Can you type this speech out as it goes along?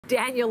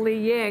Daniel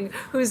Lee-Ying,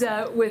 who's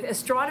with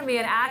Astronomy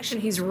in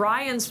Action. He's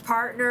Ryan's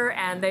partner,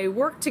 and they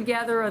work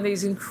together on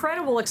these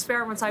incredible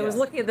experiments. I was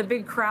looking at the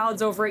big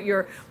crowds over at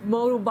your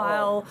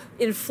mobile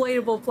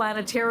inflatable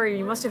planetarium.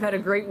 You must have had a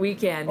great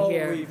weekend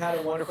here. We've had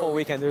a wonderful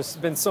weekend. There's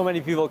been so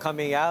many people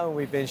coming out, and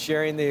we've been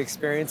sharing the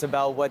experience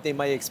about what they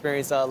might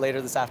experience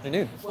later this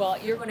afternoon. Well,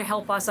 you're going to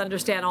help us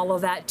understand all of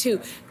that, too.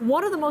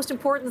 One of the most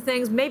important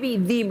things, maybe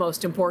the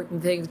most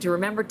important thing to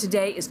remember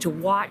today is to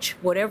watch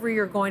whatever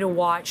you're going to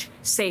watch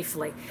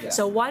safely. Yes.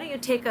 So why don't you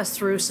take us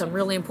through some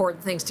really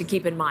important things to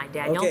keep in mind,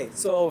 Daniel? Okay,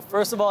 so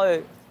first of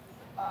all,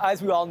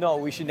 as we all know,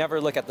 we should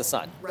never look at the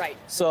sun. Right.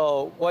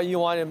 So what you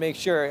want to make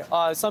sure,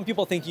 some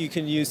people think you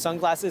can use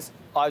sunglasses.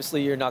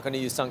 Obviously, you're not going to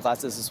use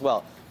sunglasses as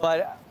well.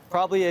 But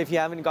probably if you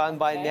haven't gone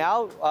by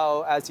now,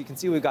 as you can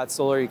see, we've got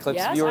solar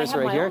eclipse viewers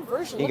right here.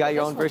 You got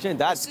your own version?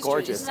 That's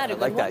gorgeous. I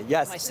like that.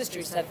 Yes. My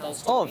sister said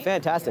those. Oh,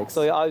 fantastic.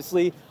 So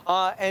obviously,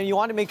 and you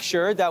want to make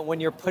sure that when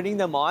you're putting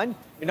them on,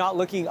 you're not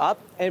looking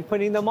up and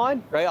putting them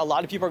on, right? A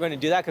lot of people are going to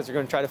do that because they're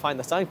going to try to find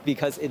the sun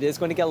because it is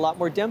going to get a lot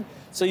more dim.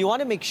 So you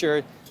want to make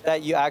sure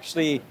that you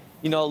actually,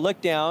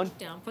 look down,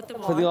 put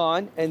them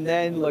on, and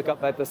then look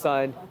up at the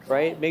sun,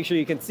 right? Make sure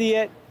you can see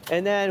it.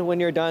 And then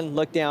when you're done,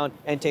 look down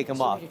and take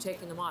them off. You're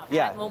taking them off.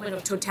 Yeah. That moment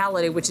of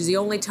totality, which is the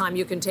only time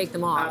you can take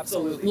them off.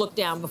 Absolutely. Look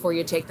down before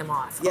you take them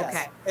off. Yes.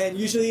 Okay. And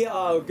usually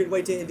a good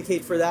way to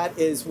indicate for that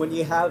is when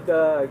you have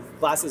the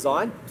glasses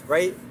on,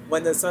 right?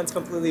 When the sun's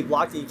completely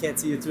blocked and you can't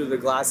see it through the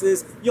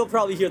glasses, you'll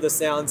probably hear the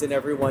sounds and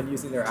everyone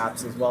using their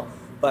apps as well.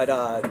 But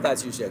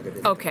that's usually a good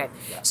indicator. Okay.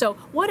 Yeah. So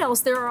what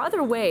else? There are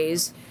other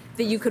ways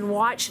that you can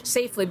watch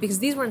safely because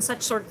these were in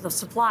such sort of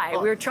supply.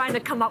 We were trying to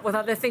come up with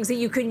other things that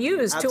you can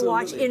use to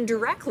watch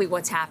indirectly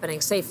what's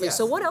happening safely. Yes.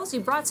 So what else? You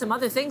brought some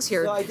other things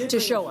here to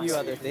show us. A few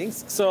other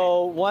things.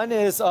 So one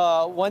is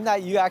one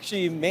that you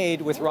actually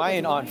made with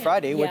Ryan on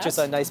Friday, which is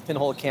a nice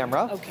pinhole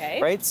camera. Okay.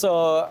 Right.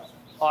 So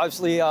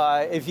obviously,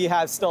 if you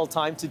have still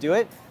time to do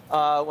it,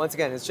 once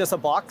again, it's just a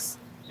box.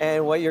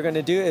 And what you're going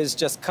to do is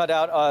just cut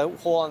out a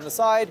hole on the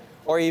side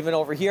or even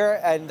over here,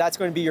 and that's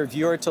going to be your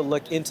viewer to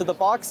look into the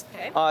box.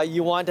 Okay.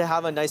 You want to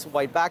have a nice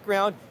white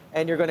background,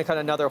 and you're going to cut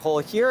another hole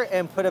here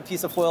and put a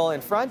piece of foil in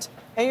front,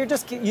 and you're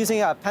just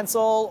using a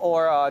pencil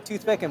or a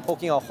toothpick and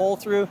poking a hole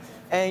through,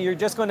 and you're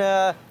just going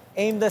to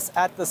aim this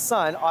at the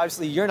sun.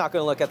 Obviously, you're not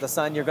going to look at the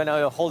sun. You're going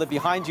to hold it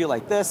behind you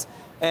like this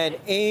and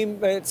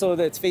aim it so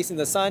that it's facing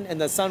the sun, and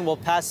the sun will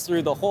pass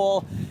through the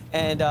hole,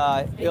 and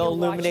it'll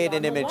illuminate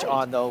an image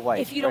on the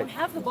white. If you don't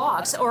have the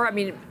box, or I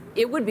mean,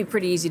 it would be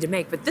pretty easy to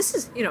make, but this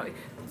is,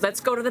 let's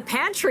go to the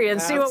pantry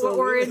and see what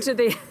we're into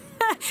the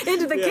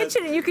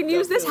kitchen, and you can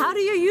use this. How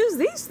do you use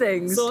these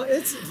things? So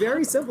it's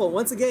very simple.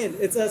 Once again,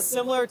 it's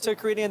similar to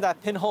creating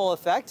that pinhole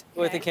effect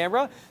with the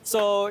camera.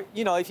 So,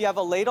 if you have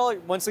a ladle,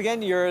 once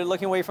again, you're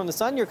looking away from the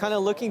sun, you're kind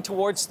of looking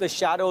towards the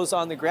shadows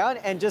on the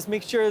ground, and just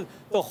make sure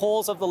the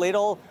holes of the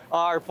ladle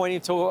are pointing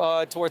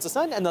towards the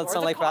sun, and the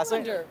sunlight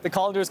passing. The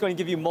colander is going to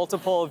give you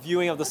multiple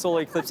viewing of the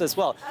solar eclipse as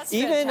well.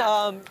 Even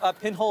a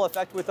pinhole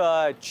effect with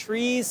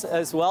trees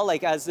as well,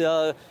 like as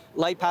the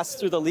light passes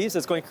through the leaves,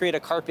 it's going to create a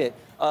carpet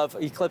of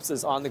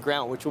eclipses on the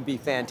ground, which will be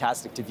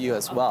fantastic to view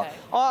as well.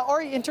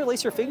 Or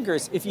interlace your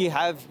fingers if you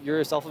have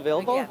yourself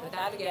available. Again, with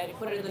that again, you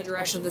put it in the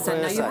direction of the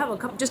sun. Now you have a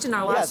couple, just in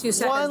our last few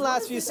seconds. One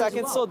last few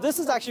seconds. So this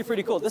is actually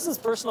pretty cool. This is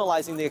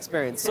personalizing the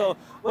experience. So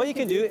what you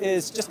can do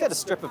is just get a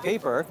strip of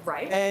paper,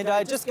 and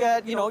just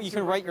get, you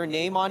can write your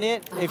name on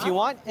it if you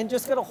want, and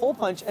just get a hole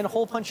punch and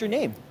hole punch your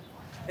name.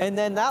 And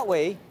then that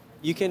way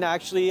you can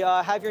actually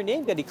have your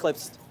name get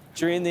eclipsed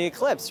during the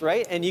eclipse,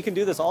 right? And you can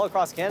do this all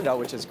across Canada,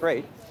 which is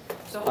great.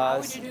 So how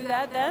would you do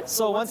that then?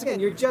 So once again,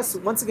 you're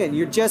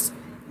just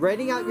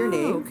writing out your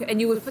name. Okay.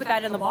 And you would put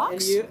that in the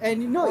box?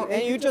 And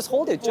you just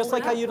hold it, just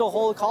like how you'd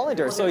hold a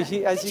colander. So as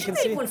you can see. Did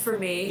you make one for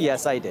me?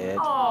 Yes, I did.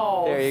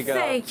 Oh, there you go.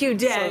 Thank you,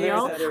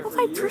 Daniel. So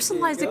my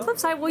personalized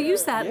eclipse, I will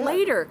use that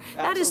later.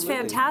 That is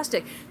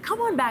fantastic.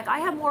 Come on back. I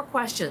have more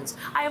questions.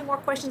 I have more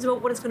questions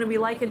about what it's going to be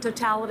like in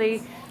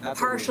totality,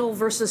 partial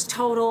versus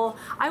total.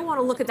 I want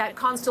to look at that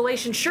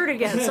constellation shirt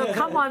again. So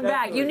come on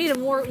back. You need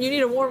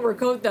a warmer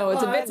coat though.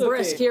 It's a bit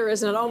brisk here,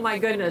 isn't it? Oh my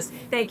goodness.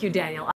 Thank you, Daniel.